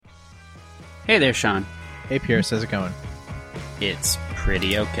Hey there, Sean. Hey, Pierce. How's it going? It's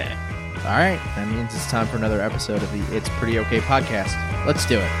pretty okay. All right. That means it's time for another episode of the It's Pretty Okay podcast. Let's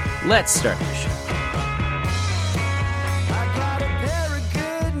do it. Let's start the show. I got a pair of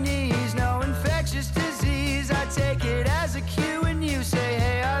good knees, no infectious disease. I take it as a cue when you say,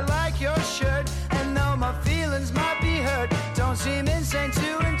 hey, I like your shirt. And though my feelings might be hurt, don't seem insane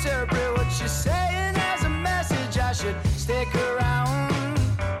to interpret what you're saying as a message. I should stick around.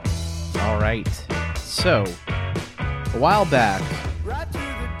 All right. So, a while back,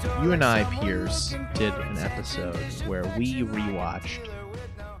 you and I, Pierce, did an episode where we rewatched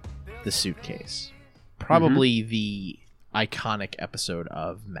The Suitcase. Probably the iconic episode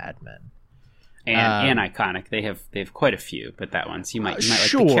of Mad Men. And iconic. They have quite a few, but that one's you might like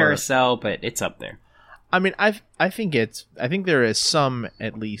sure. the Carousel, but it's up there. I mean, I think there is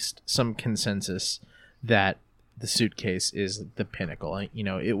at least some consensus that The Suitcase is the pinnacle. You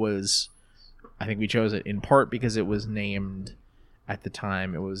know, I think we chose it in part because it was named at the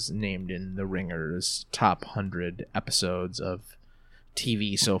time. It was named in The Ringer's top 100 episodes of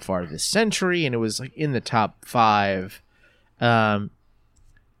TV so far this century, and it was like in the top 5.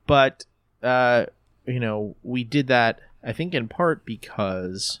 But you know, we did that I think in part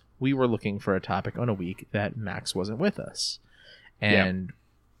because we were looking for a topic on a week that Max wasn't with us, and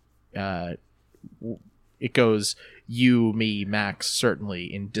it goes you, me, Max, certainly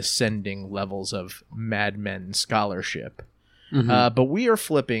in descending levels of Mad Men scholarship. But we are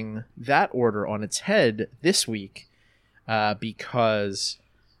flipping that order on its head this week because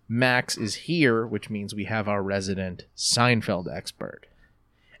Max is here, which means we have our resident Seinfeld expert.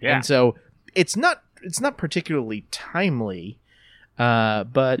 Yeah. And so it's not particularly timely,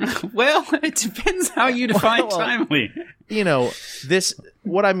 but Well, it depends how you define Well, timely. you know,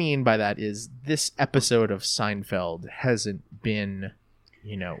 what I mean by that is this episode of Seinfeld hasn't been,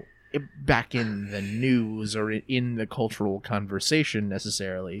 you know, back in the news or in the cultural conversation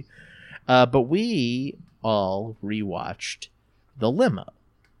necessarily. But we all rewatched The Limo.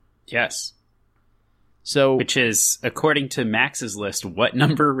 Yes. So, Which is, according to Max's list, what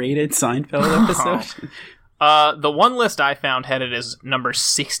number rated Seinfeld episode? The one list I found had it as number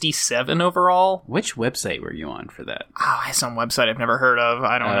 67 overall. Which website were you on for that? Oh, it's some website I've never heard of.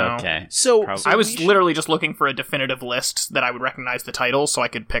 I don't know. Okay. so I was literally just looking for a definitive list that I would recognize the title so I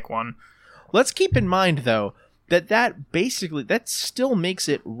could pick one. Let's keep in mind, though, that still makes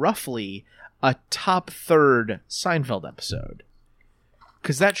it roughly a top third Seinfeld episode.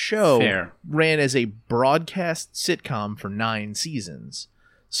 Because that show Fair. ran as a broadcast sitcom for 9 seasons.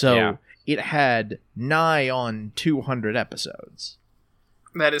 So Yeah. it had nigh on 200 episodes.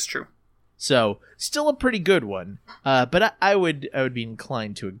 That is true. So still a pretty good one. But I would be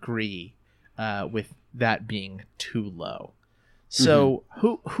inclined to agree with that being too low. So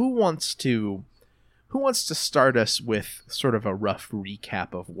who wants to start us with sort of a rough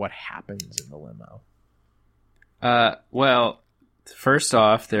recap of what happens in The Limo? Well, first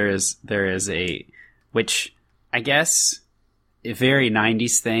off, there is a, which I guess a very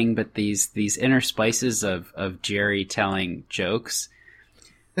 90s thing, but these intersplices of Jerry telling jokes.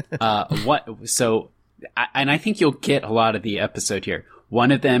 And I think you'll get a lot of the episode here.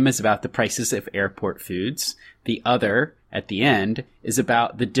 One of them is about the prices of airport foods. The other, at the end, is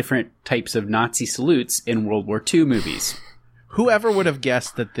about the different types of Nazi salutes in World War II movies. Whoever would have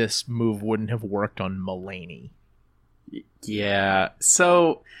guessed that this move wouldn't have worked on Mulaney? Yeah.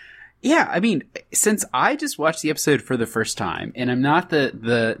 So, yeah, I mean, since I just watched the episode for the first time, and I'm not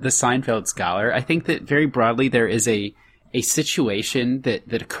the Seinfeld scholar, I think that very broadly there is a situation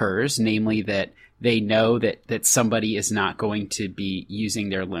that occurs, namely that they know that somebody is not going to be using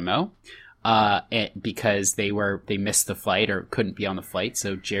their limo because they missed the flight or couldn't be on the flight.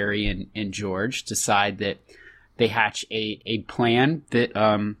 So Jerry and George decide that they hatch a plan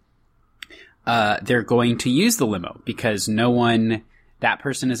that they're going to use the limo because that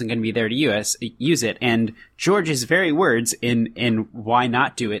person isn't going to be there to use it. And George's very words in why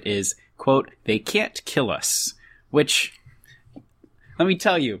not do it is, quote, "They can't kill us," which, let me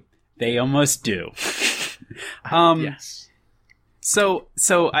tell you, they almost do. Yes. So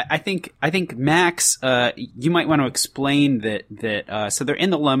I think Max, you might want to explain that. So they're in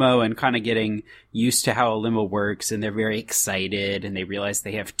the limo and kind of getting used to how a limo works, and they're very excited, and they realize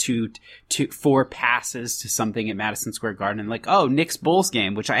they have 4 passes to something at Madison Square Garden, and like, oh, Knicks Bulls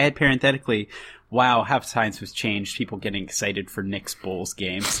game, which I had parenthetically. Wow, how times have changed. People getting excited for Knicks Bulls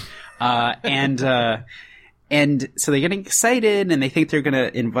games, and And so they're getting excited, and they think they're going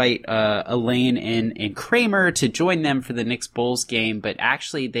to invite Elaine and Kramer to join them for the Knicks Bulls game. But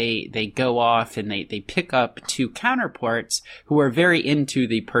actually, they go off and they pick up two counterparts who are very into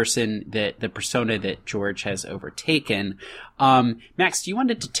the persona that George has overtaken. Max, do you want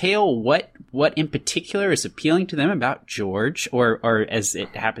to detail what in particular is appealing to them about George, or as it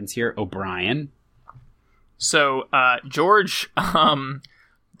happens here, O'Brien? So George,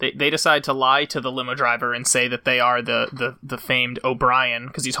 they decide to lie to the limo driver and say that they are the famed O'Brien,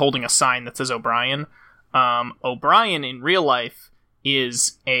 because he's holding a sign that says O'Brien. O'Brien in real life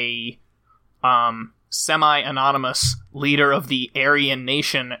is a semi-anonymous leader of the Aryan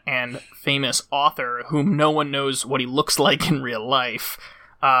Nation and famous author whom no one knows what he looks like in real life.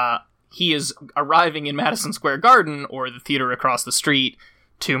 He is arriving in Madison Square Garden, or the theater across the street,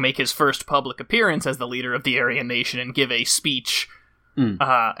 to make his first public appearance as the leader of the Aryan Nation and give a speech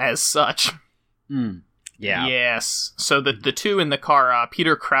as such. Yeah. Yes. So the two in the car,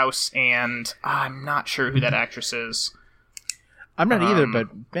 Peter Krause and I'm not sure who that actress is. I'm not either, but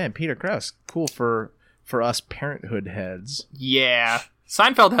man, Peter Krause, cool for us Parenthood heads. Yeah.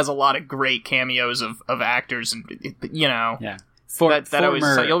 Seinfeld has a lot of great cameos of actors, and you know. Yeah. Always,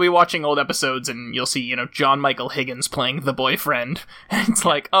 you'll be watching old episodes and you'll see, John Michael Higgins playing the boyfriend, and it's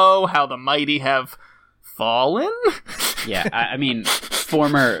like, oh, how the mighty have fallen. Yeah, I mean,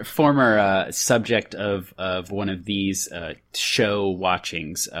 former subject of one of these show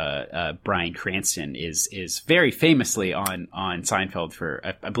watchings, Bryan Cranston is very famously on Seinfeld for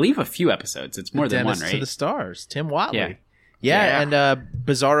I believe a few episodes. It's more than one, right? To the Stars, Tim Watley. Yeah. And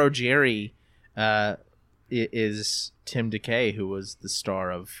Bizarro Jerry is Tim DeKay, who was the star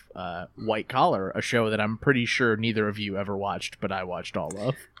of White Collar, a show that I'm pretty sure neither of you ever watched, but I watched all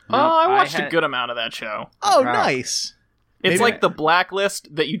of. I watched a good amount of that show. Oh, wow. Nice. It's like the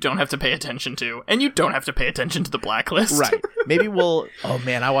Blacklist that you don't have to pay attention to, and you don't have to pay attention to the Blacklist. Right. Maybe we'll... Oh,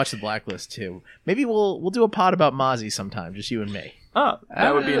 man, I watched the Blacklist, too. Maybe we'll do a pod about Mozzie sometime, just you and me. Oh,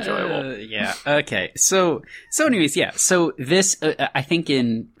 that would be enjoyable. Yeah. Okay. So anyways, yeah. So this, I think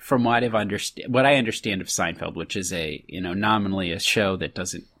from what I understand of Seinfeld, which is a, nominally a show that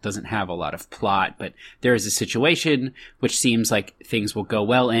doesn't have a lot of plot, but there is a situation which seems like things will go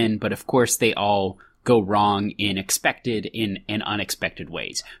well in, but of course they all go wrong in expected and unexpected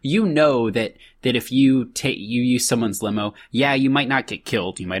ways. You know that if you use someone's limo, yeah, you might not get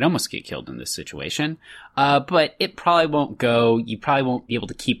killed. You might almost get killed in this situation. But it probably won't go. You probably won't be able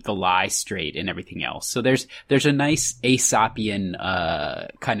to keep the lie straight and everything else. So there's a nice Aesopian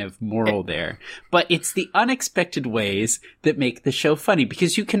kind of moral there. But it's the unexpected ways that make the show funny,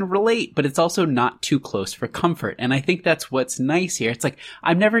 because you can relate, but it's also not too close for comfort. And I think that's what's nice here. It's like,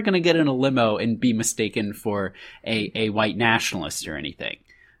 I'm never going to get in a limo and be mistaken for a white nationalist or anything.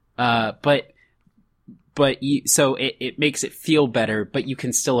 So it makes it feel better, but you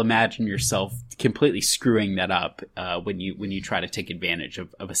can still imagine yourself completely screwing that up when you try to take advantage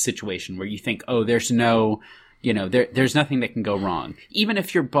of a situation where you think, oh, there's no, there's nothing that can go wrong, even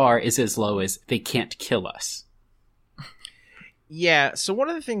if your bar is as low as they can't kill us. Yeah. So one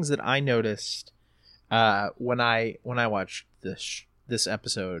of the things that I noticed when I watched this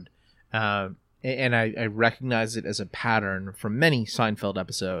episode, and I recognize it as a pattern from many Seinfeld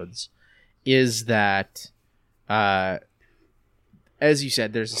episodes, is that, as you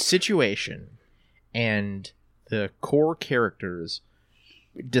said, there's a situation, and the core characters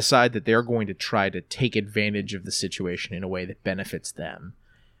decide that they're going to try to take advantage of the situation in a way that benefits them,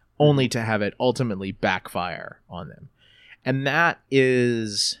 only to have it ultimately backfire on them. And that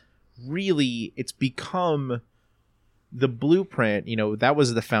is really, it's become the blueprint, that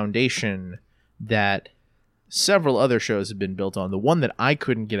was the foundation that several other shows have been built on. The one that I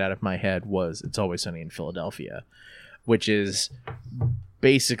couldn't get out of my head was It's Always Sunny in Philadelphia, which is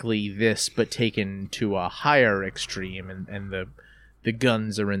basically this, but taken to a higher extreme, and the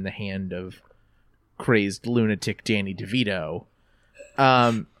guns are in the hand of crazed lunatic Danny DeVito.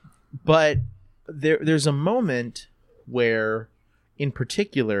 But there's a moment where, in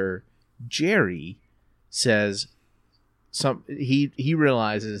particular, Jerry says he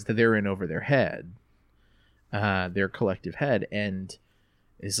realizes that they're in over their head. Their collective head, and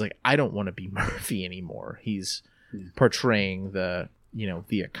is like, I don't want to be Murphy anymore. He's portraying the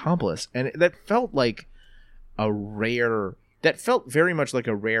accomplice, and that felt very much like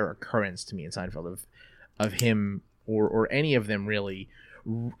a rare occurrence to me in Seinfeld of him or any of them really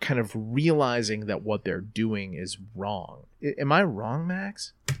kind of realizing that what they're doing is wrong. Am I wrong,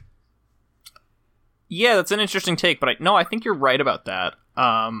 Max? Yeah, that's an interesting take, but I think you're right about that.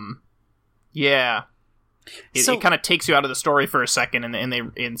 Yeah. It kind of takes you out of the story for a second,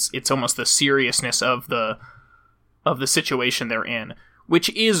 and it's almost the seriousness of the of the situation they're in, which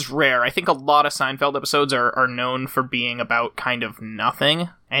is rare. I think a lot of Seinfeld episodes are known for being about kind of nothing,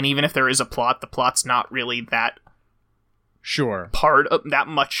 and even if there is a plot, the plot's not really that Sure. part of that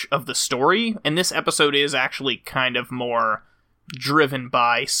much of the story, and this episode is actually kind of more driven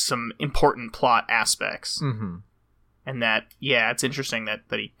by some important plot aspects. Mm-hmm. And that, yeah, it's interesting that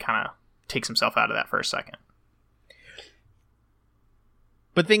he kind of takes himself out of that for a second.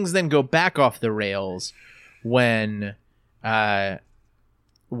 But things then go back off the rails when they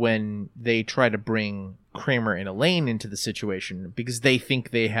try to bring Kramer and Elaine into the situation because they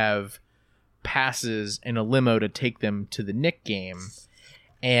think they have passes in a limo to take them to the Knick game.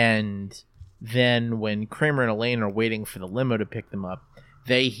 And then when Kramer and Elaine are waiting for the limo to pick them up,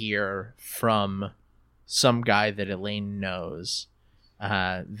 they hear from some guy that Elaine knows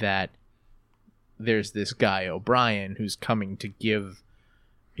that there's this guy O'Brien who's coming to give,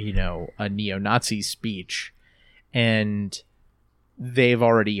 a neo-Nazi speech, and they've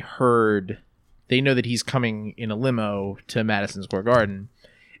already heard, they know that he's coming in a limo to Madison Square Garden,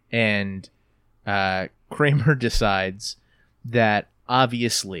 and Kramer decides that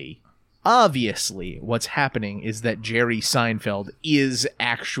obviously what's happening is that Jerry Seinfeld is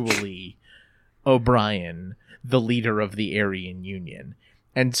actually O'Brien, the leader of the Aryan Union.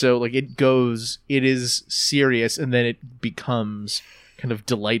 And so it is serious, and then it becomes kind of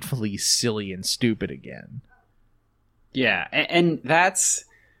delightfully silly and stupid again. Yeah, and that's,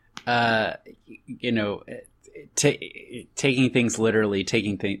 taking things literally,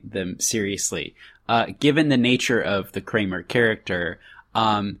 taking them seriously. Given the nature of the Kramer character,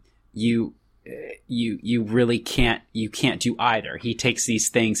 you really can't do either. He takes these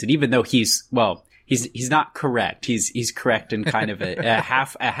things, and even though he's not correct. He's correct in kind of a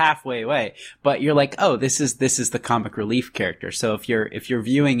halfway way, but you're like, oh, this is the comic relief character. So if you're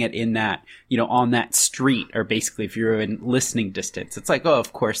viewing it in that, on that street, or basically if you're in listening distance, it's like, oh,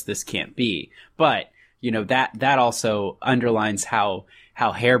 of course this can't be. But, that also underlines how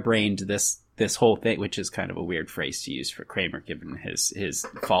harebrained this whole thing, which is kind of a weird phrase to use for Kramer, given his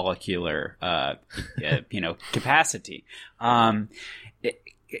follicular, capacity.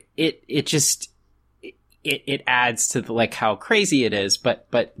 It adds to the, how crazy it is, but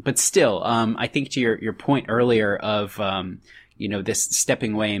still, I think to your point earlier of, this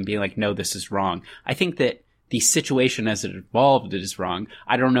stepping away and being like, no, this is wrong. I think that the situation as it evolved is wrong.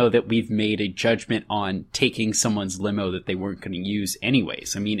 I don't know that we've made a judgment on taking someone's limo that they weren't going to use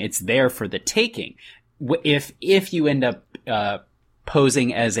anyways. I mean, it's there for the taking. If you end up,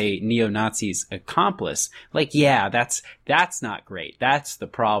 posing as a neo-Nazi's accomplice, that's not great. That's the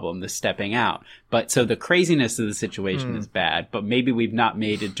problem, the stepping out. But so the craziness of the situation is bad, but maybe we've not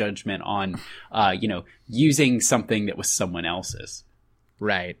made a judgment on, using something that was someone else's.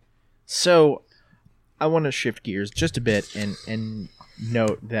 Right. So I want to shift gears just a bit and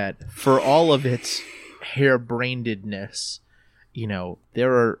note that for all of its harebrainedness,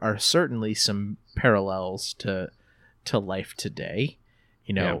 there are certainly some parallels to life today.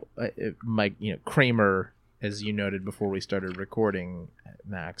 Kramer, as you noted before we started recording,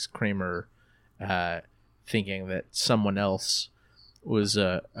 Max, Kramer thinking that someone else was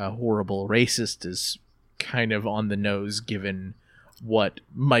a horrible racist is kind of on the nose given what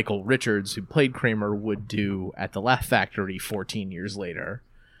Michael Richards, who played Kramer, would do at the Laugh Factory 14 years later,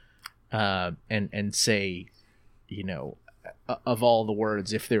 and say, of all the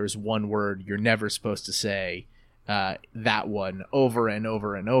words, if there's one word you're never supposed to say, that one over and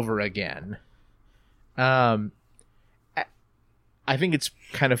over and over again. I think it's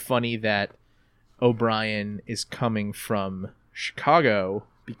kind of funny that O'Brien is coming from Chicago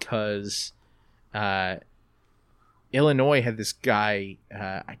because Illinois had this guy,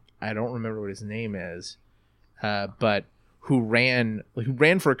 I don't remember what his name is, but who ran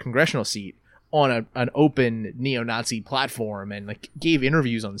for a congressional seat on an open neo-Nazi platform and gave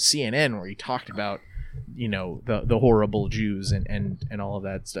interviews on CNN where he talked about the horrible Jews and all of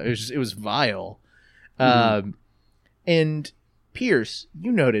that stuff. It was vile. And Pierce,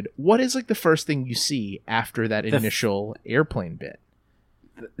 you noted, what is the first thing you see after that initial airplane bit?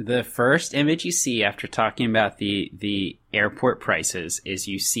 The first image you see after talking about the airport prices is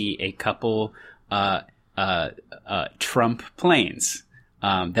you see a couple Trump planes.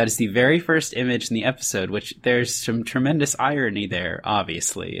 That is the very first image in the episode, which there's some tremendous irony there,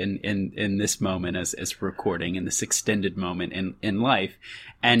 obviously, in this moment as recording, in this extended moment in life.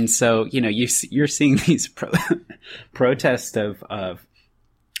 And so, you're seeing these protests of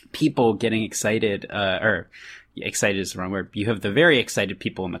people getting excited, or excited is the wrong word. You have the very excited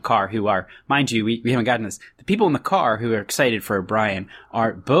people in the car who are, mind you, we haven't gotten this. The people in the car who are excited for O'Brien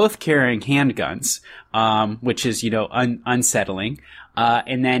are both carrying handguns, which is, unsettling.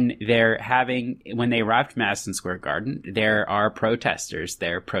 And then when they arrived at Madison Square Garden, there are protesters.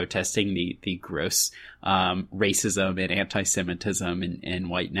 They're protesting the gross racism and anti-Semitism and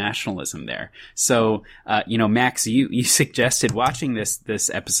white nationalism there. So, Max, you suggested watching this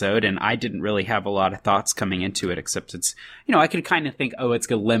episode, and I didn't really have a lot of thoughts coming into it, except it's, I could kind of think, oh,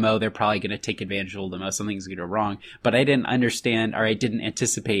 it's a limo. They're probably going to take advantage of a limo. Something's going to go wrong. But I didn't understand, or I didn't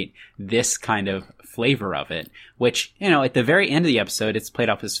anticipate this kind of flavor of it, which, at the very end of the episode, it's played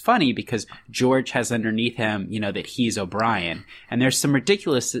off as funny because George has underneath him, that he's O'Brien. And there's some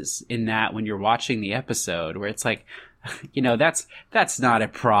ridiculousness in that when you're watching the episode where it's like, that's not a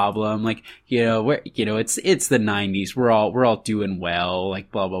problem. Like, it's the 90s. We're all doing well,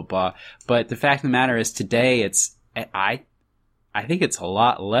 like blah, blah, blah. But the fact of the matter is today I think it's a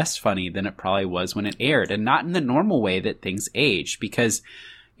lot less funny than it probably was when it aired, and not in the normal way that things age, because,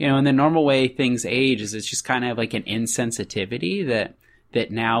 in the normal way things age is it's just kind of like an insensitivity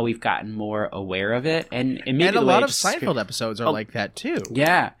that now we've gotten more aware of it. And maybe a lot of Seinfeld episodes are like that too.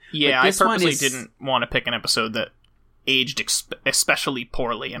 Yeah. Yeah, I purposely didn't want to pick an episode that aged especially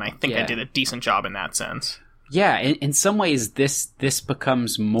poorly, and I think I did a decent job in that sense. Yeah, in some ways, this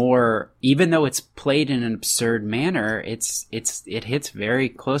becomes more, even though it's played in an absurd manner, it hits very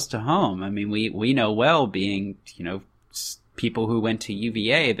close to home. I mean, we know well, being people who went to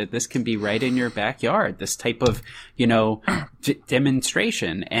UVA, that this can be right in your backyard. This type of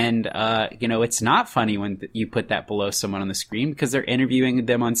demonstration, and it's not funny when you put that below someone on the screen because they're interviewing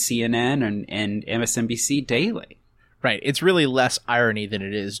them on CNN and MSNBC daily. Right. It's really less irony than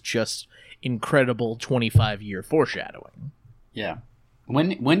it is just incredible 25-year foreshadowing. Yeah.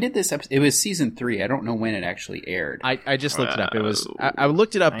 When did this episode? It was season 3. I don't know when it actually aired. I just looked it up. It was I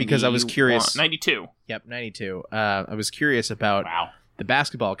looked it up because I was curious. 92. Yep, 92. I was curious about the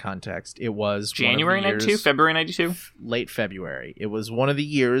basketball context. It was January 92, February 92, late February. It was one of the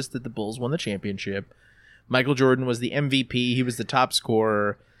years that the Bulls won the championship. Michael Jordan was the MVP. He was the top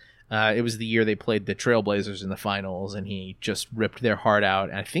scorer. It was the year they played the Trailblazers in the finals, and he just ripped their heart out.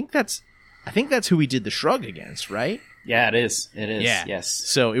 And I think that's who he did the shrug against, right? Yeah, it is. It is. Yeah. Yes.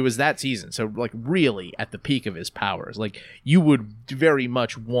 So it was that season. So like really at the peak of his powers. Like you would very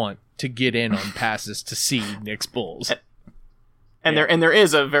much want to get in on passes to see Knicks Bulls. And there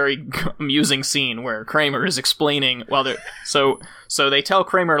is a very amusing scene where Kramer is explaining so they tell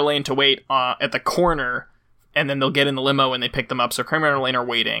Kramer and Elaine to wait at the corner, and then they'll get in the limo and they pick them up. So Kramer and Elaine are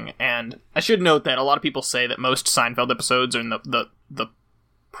waiting, and I should note that a lot of people say that most Seinfeld episodes and the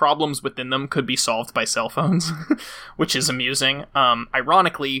problems within them could be solved by cell phones, which is amusing.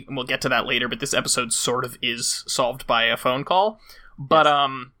 Ironically, and we'll get to that later, but this episode sort of is solved by a phone call. But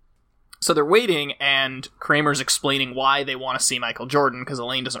so they're waiting, and Kramer's explaining why they want to see Michael Jordan, because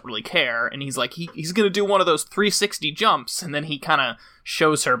Elaine doesn't really care, and he's like, he's going to do one of those 360 jumps, and then he kind of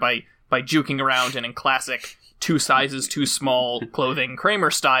shows her by juking around, and in classic 2 sizes too small clothing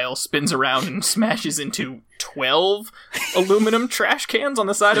Kramer style, spins around and smashes into 12 aluminum trash cans on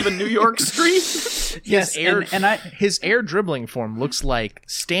the side of a New York street. Yes, his air dribbling form looks like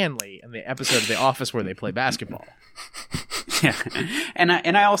Stanley in the episode of The Office where they play basketball. Yeah,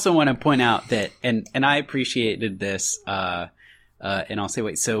 and I also want to point out that, and I appreciated this. And I'll say,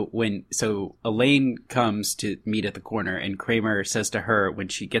 wait, so Elaine comes to meet at the corner, and Kramer says to her when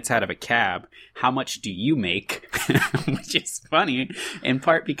she gets out of a cab, "How much do you make?" Which is funny, in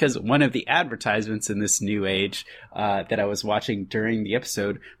part because one of the advertisements in this new age that I was watching during the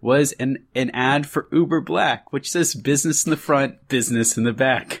episode was an ad for Uber Black, which says business in the front, business in the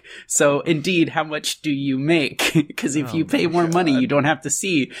back. So indeed, how much do you make? Because if you pay more money, you don't have to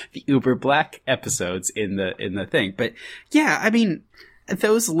see the Uber Black episodes in the thing. But yeah, I mean,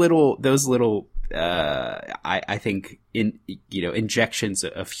 those little I think injections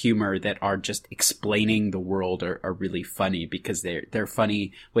of humor that are just explaining the world are really funny, because they're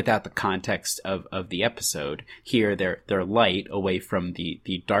funny without the context of the episode. Here they're light away from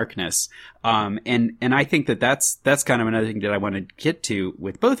the darkness. And I think that's kind of another thing that I want to get to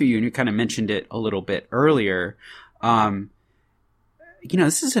with both of you, and you kind of mentioned it a little bit earlier.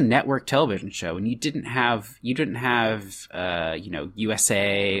 This is a network television show, and you didn't have USA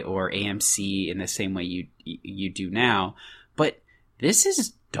or AMC in the same way you do now. But this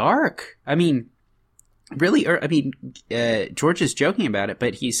is dark. I mean, really, George is joking about it,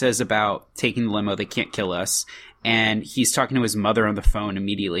 but he says about taking the limo, they can't kill us. and he's talking to his mother on the phone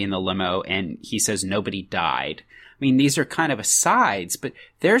immediately in the limo, and he says nobody died. I mean, these are kind of asides, but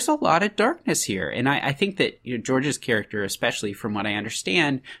there's a lot of darkness here. And I think that George's character, especially from what I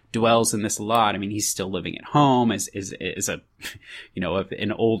understand, dwells in this a lot. I mean, he's still living at home as a,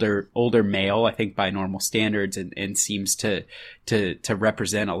 an older male, I think by normal standards, and seems to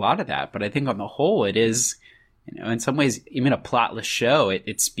represent a lot of that. But I think on the whole, it is, in some ways, even a plotless show.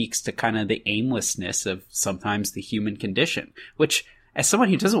 It speaks to kind of the aimlessness of sometimes the human condition, which, as someone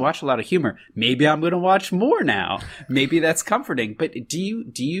who doesn't watch a lot of humor, maybe I'm going to watch more now. Maybe that's comforting. But do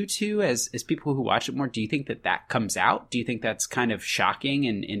you two, as people who watch it more, do you think that comes out? Do you think that's kind of shocking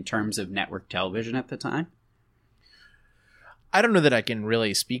in terms of network television at the time? I don't know that I can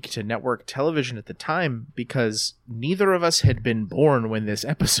really speak to network television at the time, because neither of us had been born when this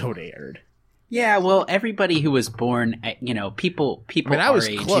episode aired. Yeah, well, everybody who was born, people I mean, I our was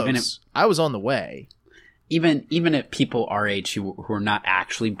age, close. I was on the way. Even if people our age who are not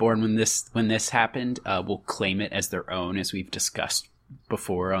actually born when this happened, will claim it as their own, as we've discussed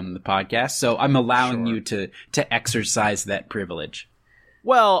before on the podcast. So I'm allowing you to exercise that privilege.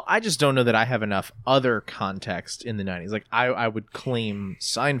 Well, I just don't know that I have enough other context in the 90s. Like, I would claim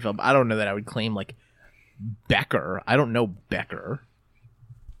Seinfeld, but I don't know that I would claim, like, Becker. I don't know Becker.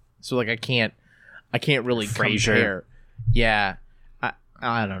 So, like, I can't really Frasier. compare. Yeah.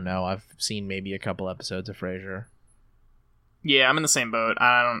 I don't know. I've seen maybe a couple episodes of Frasier. Yeah, I'm in the same boat.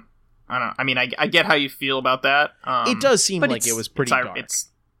 I don't. I mean, I get how you feel about that. It does seem but like it was pretty dark. It's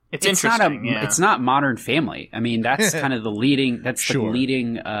interesting. It's not Modern Family. I mean, that's kind of the leading. That's Sure. the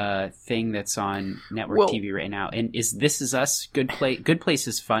leading thing that's on network TV right now. And This Is Us Good Place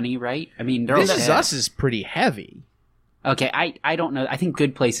is funny, right? I mean, This Is Us is pretty heavy. Okay, I don't know. I think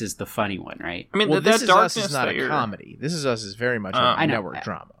Good Place is the funny one, right? I mean, Well, that This Is Us darkness is not that a you're- comedy. This Is Us is very much I a know. network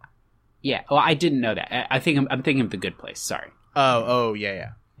drama. Yeah. Well, I didn't know that. I think I'm thinking of The Good Place. Sorry. Oh,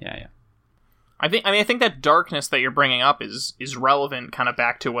 yeah. Yeah. I think that darkness that you're bringing up is relevant, kind of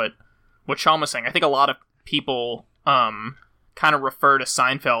back to what Sean was saying. I think a lot of people kind of refer to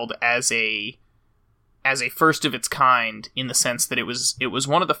Seinfeld as a first of its kind, in the sense that it was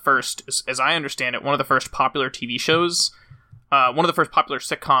one of the first, as I understand it, one of the first popular TV shows, one of the first popular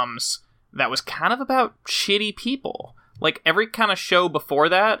sitcoms that was kind of about shitty people. Like, every kind of show before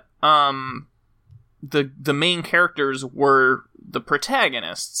that, the main characters were the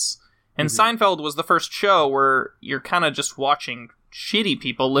protagonists. And Seinfeld was the first show where you're kind of just watching shitty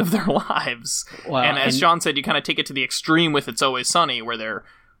people live their lives. Well, and as Sean said, you kind of take it to the extreme with It's Always Sunny, where they're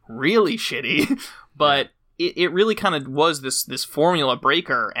really shitty. But it really kind of was this formula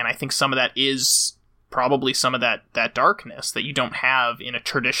breaker, and I think some of that is probably some of that darkness that you don't have in a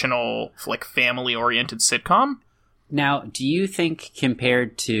traditional, like, family-oriented sitcom. Now, do you think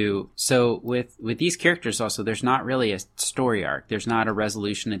compared to, so with these characters also, there's not really a story arc. There's not a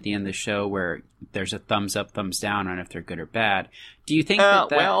resolution at the end of the show where there's a thumbs up, thumbs down on if they're good or bad. Do you think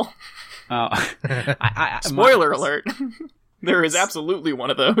that well, I spoiler alert. There is absolutely one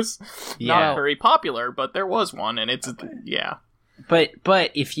of those. Yeah. Not very popular, but there was one, and it's, yeah. But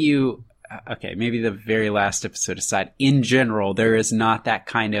if you, okay, maybe the very last episode aside, in general, there's not that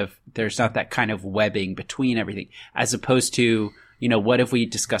kind of webbing between everything, as opposed to, what have we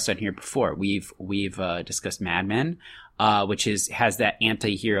discussed on here before? We've discussed Mad Men, which has that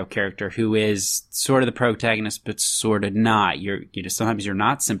anti-hero character who is sort of the protagonist, but sort of not. Sometimes you're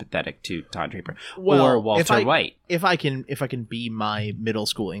not sympathetic to Don Draper or Walter White. If I can be my middle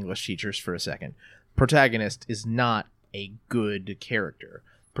school English teachers for a second, protagonist is not a good character.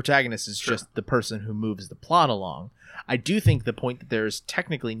 Protagonist is just the person who moves the plot along. I do think the point that there's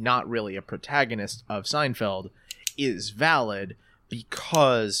technically not really a protagonist of Seinfeld is valid,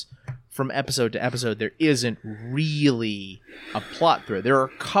 because from episode to episode there isn't really a plot thread. There are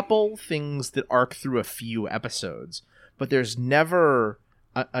a couple things that arc through a few episodes, but there's never,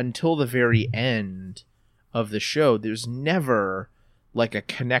 until the very end of the show, there's never like a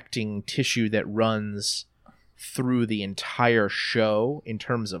connecting tissue that runs through the entire show in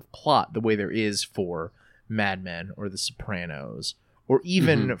terms of plot, the way there is for Mad Men or The Sopranos, or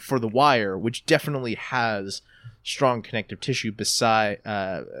even for The Wire, which definitely has strong connective tissue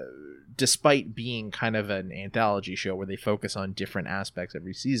despite being kind of an anthology show where they focus on different aspects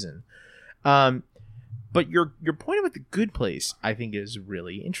every season. But your point about The Good Place, I think, is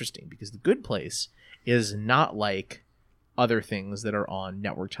really interesting, because The Good Place is not like other things that are on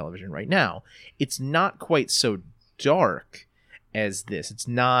network television right now. It's not quite so dark as this. It's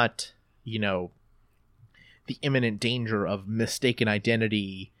not, the imminent danger of mistaken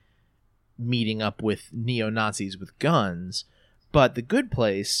identity meeting up with neo-Nazis with guns. But The Good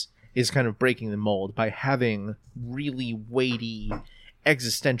Place is kind of breaking the mold by having really weighty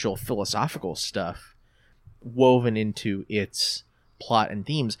existential philosophical stuff woven into its plot and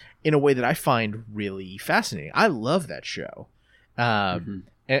themes in a way that I find really fascinating. I love that show.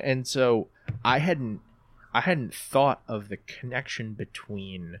 And so I hadn't thought of the connection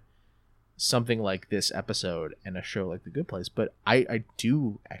between something like this episode and a show like The Good Place, but I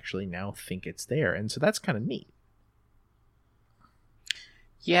do actually now think it's there, and so that's kind of neat.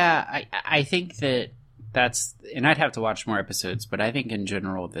 Yeah, I think that's, and I'd have to watch more episodes, but I think in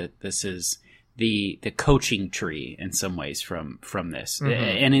general that this is the coaching tree in some ways from this,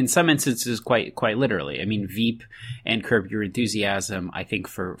 and in some instances quite literally. I mean, Veep and Curb Your Enthusiasm, I think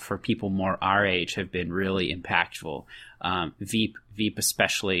for people more our age, have been really impactful. Veep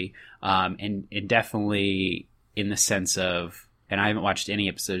especially, and definitely in the sense of, and I haven't watched any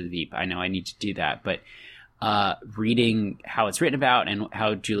episode of Veep. I know I need to do that, but reading how it's written about and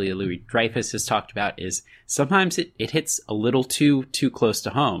how Julia Louis-Dreyfus has talked about is sometimes it hits a little too close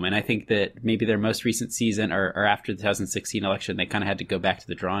to home. And I think that maybe their most recent season or after the 2016 election, they kind of had to go back to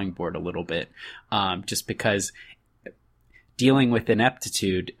the drawing board a little bit, just because dealing with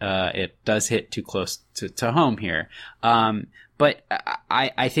ineptitude, it does hit too close to home here. But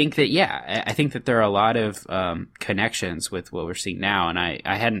I think that, I think that there are a lot of connections with what we're seeing now. And I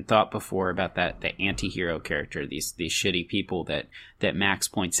hadn't thought before about the anti-hero character, these shitty people that Max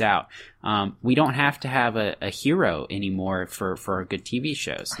points out. We don't have to have a hero anymore for good TV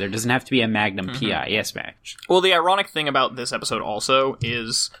shows. There doesn't have to be a Magnum PI. Yes, Max. Well, the ironic thing about this episode also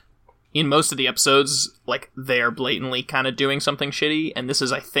is in most of the episodes, like, they are blatantly kind of doing something shitty. And this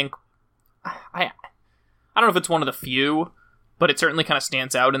is, I think, I don't know if it's one of the few, but it certainly kind of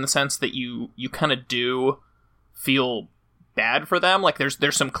stands out in the sense that you kind of do feel bad for them. Like,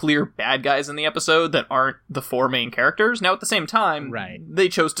 there's some clear bad guys in the episode that aren't the four main characters. Now, at the same time, they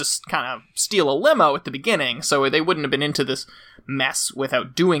chose to kind of steal a limo at the beginning, so they wouldn't have been into this mess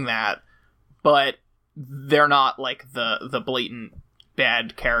without doing that. But they're not, like, the blatant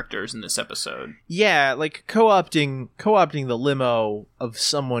bad characters in this episode. Yeah, like co-opting the limo of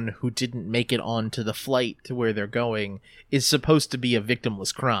someone who didn't make it onto the flight to where they're going is supposed to be a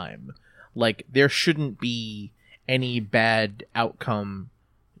victimless crime. Like, there shouldn't be any bad outcome.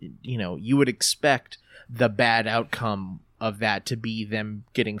 You know, you would expect the bad outcome of that to be them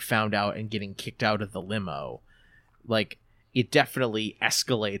getting found out and getting kicked out of the limo. Like, it definitely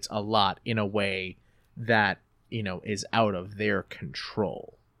escalates a lot in a way that, you know, is out of their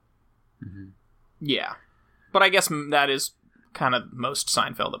control. Yeah. But I guess that is kind of most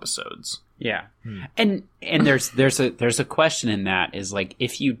Seinfeld episodes. Yeah. And there's a question in that is, like,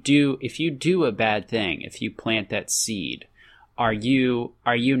 if you do a bad thing, if you plant that seed, are you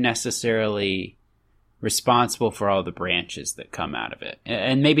necessarily responsible for all the branches that come out of it?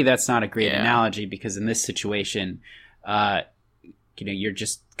 And maybe that's not a great analogy, because in this situation, you're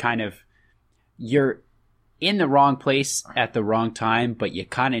just kind of, you're in the wrong place at the wrong time, but you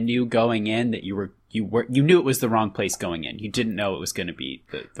kind of knew going in that you knew it was the wrong place going in. You didn't know it was going to be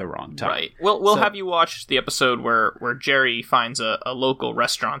the wrong time. Right. We'll have you watch the episode where Jerry finds a local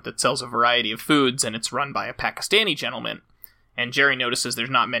restaurant that sells a variety of foods, and it's run by a Pakistani gentleman. And Jerry notices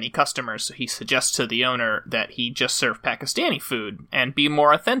there's not many customers, so he suggests to the owner that he just serve Pakistani food and be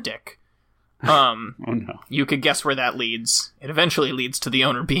more authentic. Oh no. You could guess where that leads. It eventually leads to the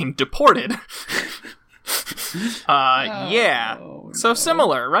owner being deported. Yeah. So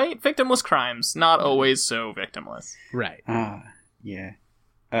similar, right? Victimless crimes, not always so victimless. Right. Yeah.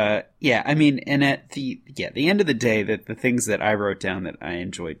 I mean, and at the end of the day, that the things that I wrote down that I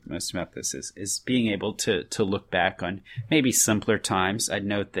enjoyed most about this is being able to look back on maybe simpler times. I'd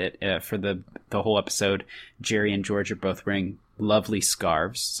note that for the whole episode, Jerry and George are both wearing lovely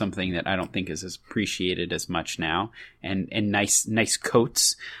scarves, something that I don't think is as appreciated as much now, and nice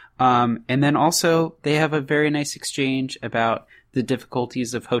coats. And then also they have a very nice exchange about the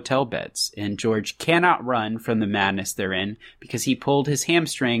difficulties of hotel beds, and George cannot run from the madness they're in because he pulled his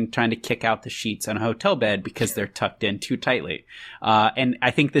hamstring trying to kick out the sheets on a hotel bed because they're tucked in too tightly. And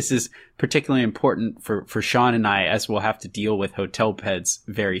I think this is particularly important for Sean and I, as we'll have to deal with hotel beds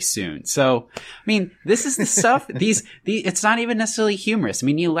very soon. So, I mean, this is the stuff, it's not even necessarily humorous. I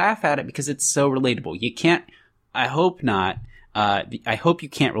mean, you laugh at it because it's so relatable. You can't, I hope not, I hope you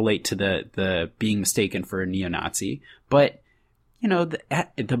can't relate to the being mistaken for a neo-Nazi, but you know,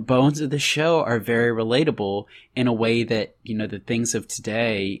 the bones of the show are very relatable in a way that, you know, the things of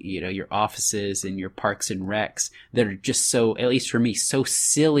today, you know, your offices and your parks and recs that are just so, at least for me, so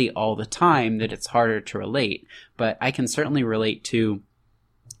silly all the time that it's harder to relate. But I can certainly relate to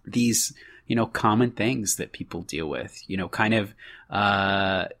these common things that people deal with, kind of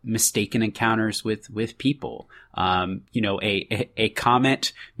mistaken encounters with people. A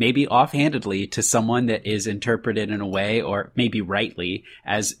comment maybe offhandedly to someone that is interpreted in a way, or maybe rightly,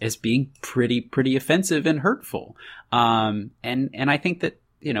 as being pretty offensive and hurtful. And I think that,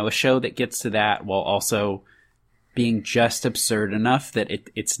 a show that gets to that while also being just absurd enough that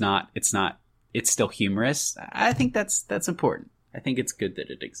it's still humorous. I think that's important. I think it's good that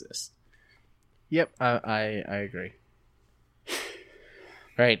it exists. Yep, I agree.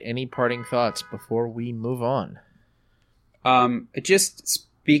 All right, any parting thoughts before we move on? Just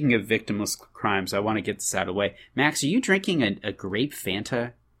speaking of victimless crimes, I want to get this out of the way. Max, are you drinking a grape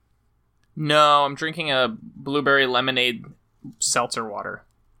Fanta? No, I'm drinking a blueberry lemonade seltzer water.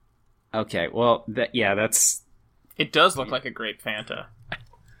 Okay, well, that's... It does look like a grape Fanta.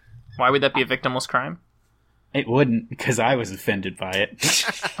 Why would that be a victimless crime? It wouldn't, because I was offended by it.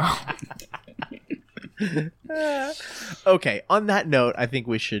 Okay, on that note, I think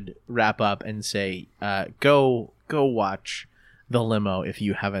we should wrap up and say, go watch The Limo if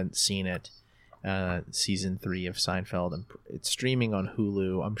you haven't seen it. Season 3 of Seinfeld, and it's streaming on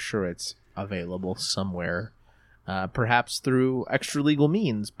Hulu. I'm sure it's available somewhere, perhaps through extra legal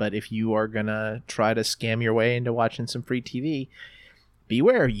means. But if you are gonna try to scam your way into watching some free TV,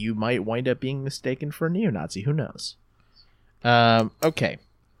 beware, you might wind up being mistaken for a neo-Nazi. Who knows? Okay.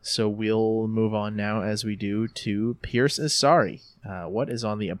 So we'll move on now, as we do, to Pierce is Sorry. What is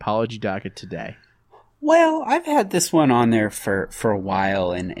on the apology docket today? Well, I've had this one on there for a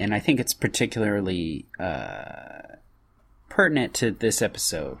while, and I think it's particularly pertinent to this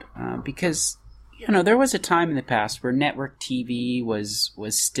episode because, there was a time in the past where network TV was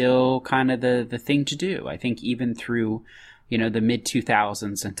still kind of the thing to do. I think even through, the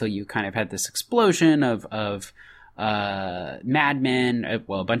mid-2000s until you kind of had this explosion of Mad Men, a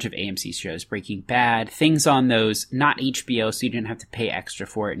bunch of AMC shows, Breaking Bad, things on those, not HBO, so you didn't have to pay extra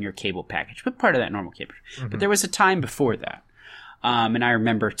for it in your cable package, but part of that normal cable. Mm-hmm. But there was a time before that. And I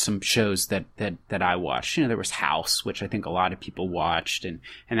remember some shows that I watched. There was House, which I think a lot of people watched, and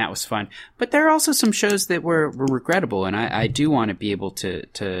that was fun. But there are also some shows that were regrettable, and I do want to be able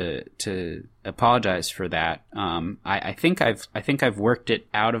to apologize for that. I think I've worked it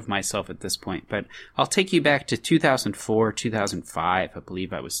out of myself at this point, but I'll take you back to 2004, 2005. I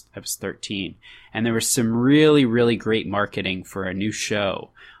believe I was 13, and there was some really, really great marketing for a new show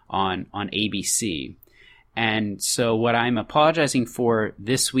on ABC. And so what I'm apologizing for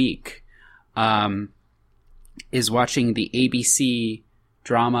this week is watching the ABC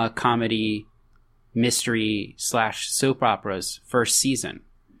drama, comedy, mystery / soap opera's first season,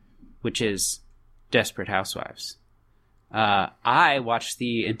 which is Desperate Housewives. I watched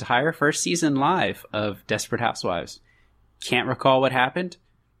the entire first season live of Desperate Housewives. Can't recall what happened.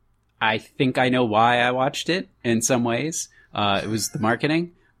 I think I know why I watched it in some ways. It was the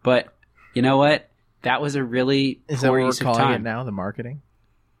marketing. But you know what? That was a really Is that what we're calling it now, the marketing?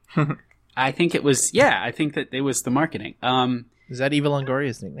 I think it was, I think that it was the marketing. Is that Eva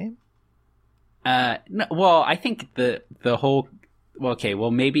Longoria's nickname? No, well, I think the whole,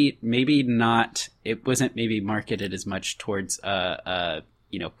 maybe not, it wasn't maybe marketed as much towards,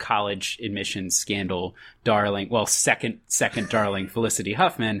 college admissions scandal darling, second darling Felicity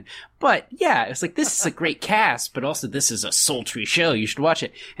Huffman. But yeah, it's like, this is a great cast, but also this is a sultry show. You should watch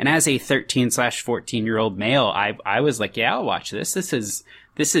it. And as a 13/14-year-old male, I was like, yeah, I'll watch this. This is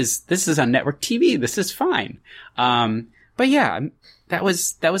on network TV. This is fine. But yeah, that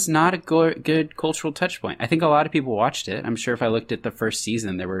was not a good cultural touch point. I think a lot of people watched it. I'm sure if I looked at the first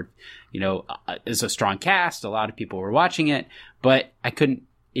season, there were, it's a strong cast. A lot of people were watching it, but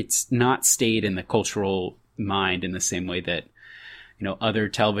it's not stayed in the cultural mind in the same way that, other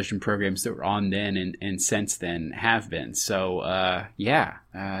television programs that were on then and since then have been. So,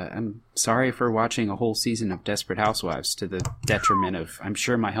 I'm sorry for watching a whole season of Desperate Housewives to the detriment of, I'm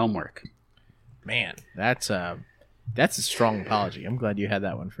sure, my homework. Man, that's a strong apology. I'm glad you had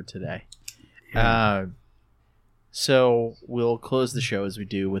that one for today. So we'll close the show as we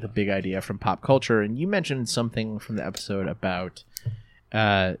do with a big idea from pop culture. And you mentioned something from the episode about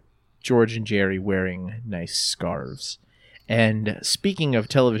George and Jerry wearing nice scarves. And speaking of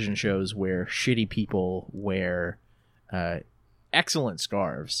television shows where shitty people wear excellent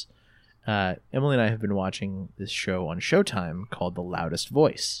scarves, Emily and I have been watching this show on Showtime called The Loudest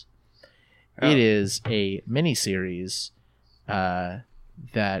Voice. Oh. It is a miniseries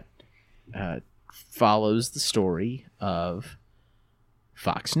that follows the story of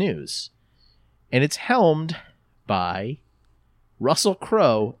Fox News. And it's helmed by Russell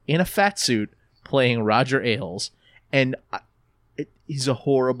Crowe in a fat suit playing Roger Ailes. And he's a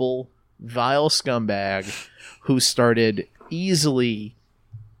horrible vile scumbag who started easily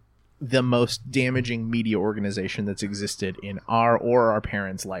the most damaging media organization that's existed in our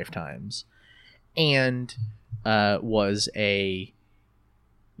parents' lifetimes, and was a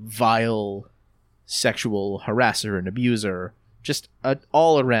vile sexual harasser and abuser, just an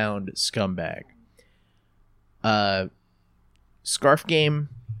all-around scumbag. Scarf Game,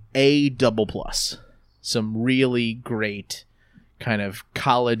 A++. Some really great kind of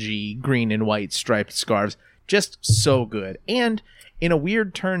collegey green and white striped scarves. Just so good. And in a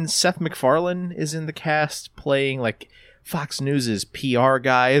weird turn, Seth MacFarlane is in the cast playing like Fox News's PR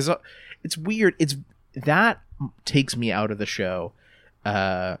guy. It's weird. That takes me out of the show.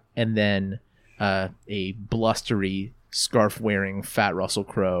 And then a blustery scarf-wearing fat Russell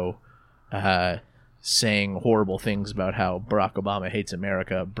Crowe saying horrible things about how Barack Obama hates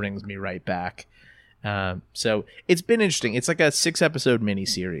America brings me right back. So it's been interesting. It's like a 6-episode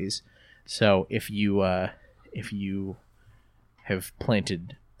miniseries. So if you have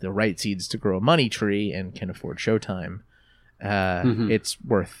planted the right seeds to grow a money tree and can afford Showtime, it's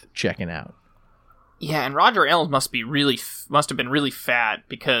worth checking out. Yeah, and Roger Ailes must have been really fat,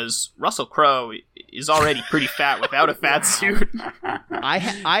 because Russell Crowe is already pretty fat without a fat suit. I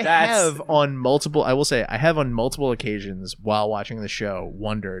have on multiple occasions while watching the show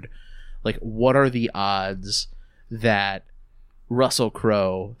wondered, like, what are the odds that Russell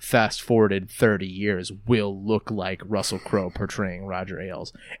Crowe, fast forwarded 30 years, will look like Russell Crowe portraying Roger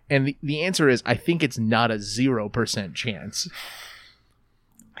Ailes? And the answer is, I think it's not a 0% chance.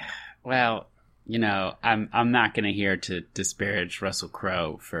 Well, you know, I'm not going to here to disparage Russell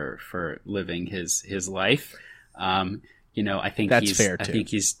Crowe for living his life. You know, I think that's fair too.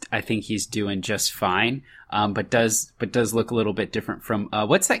 I think he's doing just fine. But does look a little bit different from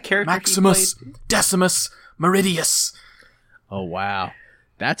what's that character? Maximus Decimus Meridius. Oh wow,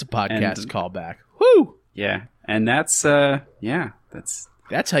 that's a podcast callback. Woo! Yeah, and that's how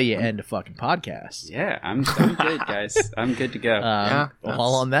you end a fucking podcast. Yeah, I'm good, guys. I'm good to go.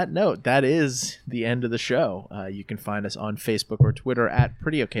 Well, on that note, that is the end of the show. You can find us on Facebook or Twitter at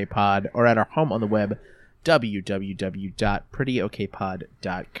PrettyOkPod, or at our home on the web,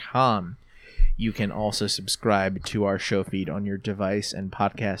 www.prettyokpod.com. You can also subscribe to our show feed on your device and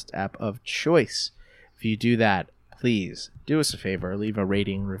podcast app of choice. If you do that, please do us a favor, leave a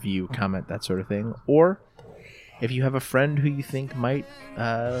rating, review, comment, that sort of thing. Or if you have a friend who you think might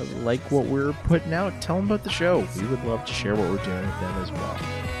like what we're putting out, tell them about the show. We would love to share what we're doing with them as well.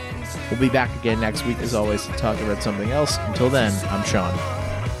 We'll be back again next week, as always, to talk about something else. Until then, I'm Sean.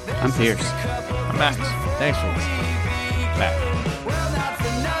 I'm Pierce. I'm Max. Thanks for listening. Bye.